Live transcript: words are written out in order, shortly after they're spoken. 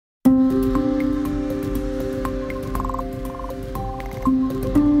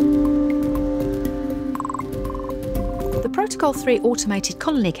Protocol 3 automated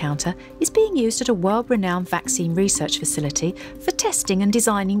colony counter is being used at a world-renowned vaccine research facility for testing and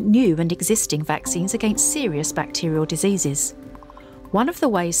designing new and existing vaccines against serious bacterial diseases. One of the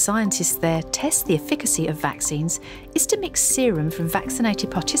ways scientists there test the efficacy of vaccines is to mix serum from vaccinated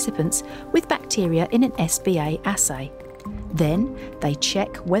participants with bacteria in an SBA assay. Then they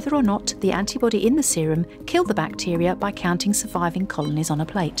check whether or not the antibody in the serum killed the bacteria by counting surviving colonies on a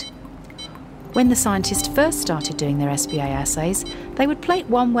plate. When the scientists first started doing their SBA assays, they would plate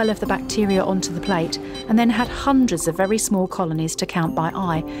one well of the bacteria onto the plate and then had hundreds of very small colonies to count by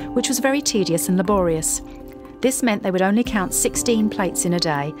eye, which was very tedious and laborious. This meant they would only count 16 plates in a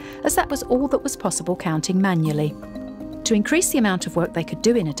day, as that was all that was possible counting manually. To increase the amount of work they could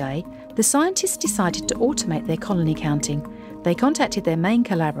do in a day, the scientists decided to automate their colony counting. They contacted their main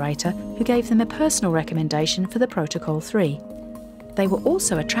collaborator, who gave them a personal recommendation for the Protocol 3. They were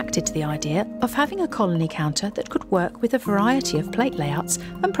also attracted to the idea of having a colony counter that could work with a variety of plate layouts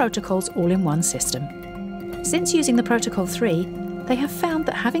and protocols all in one system. Since using the Protocol 3, they have found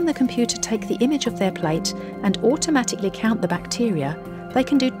that having the computer take the image of their plate and automatically count the bacteria, they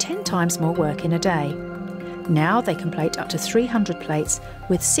can do 10 times more work in a day. Now they can plate up to 300 plates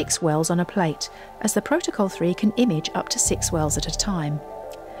with 6 wells on a plate, as the Protocol 3 can image up to 6 wells at a time.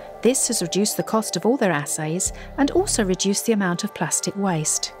 This has reduced the cost of all their assays and also reduced the amount of plastic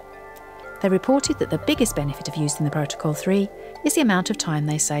waste. They reported that the biggest benefit of using the Protocol 3 is the amount of time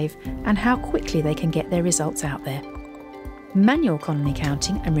they save and how quickly they can get their results out there. Manual colony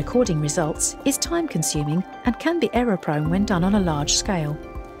counting and recording results is time-consuming and can be error-prone when done on a large scale.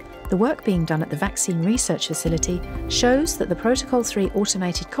 The work being done at the vaccine research facility shows that the Protocol 3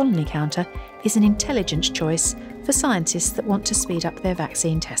 automated colony counter is an intelligent choice for scientists that want to speed up their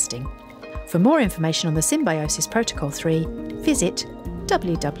vaccine testing. For more information on the Synbiosis Protocol 3, visit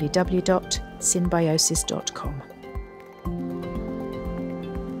www.synbiosis.com.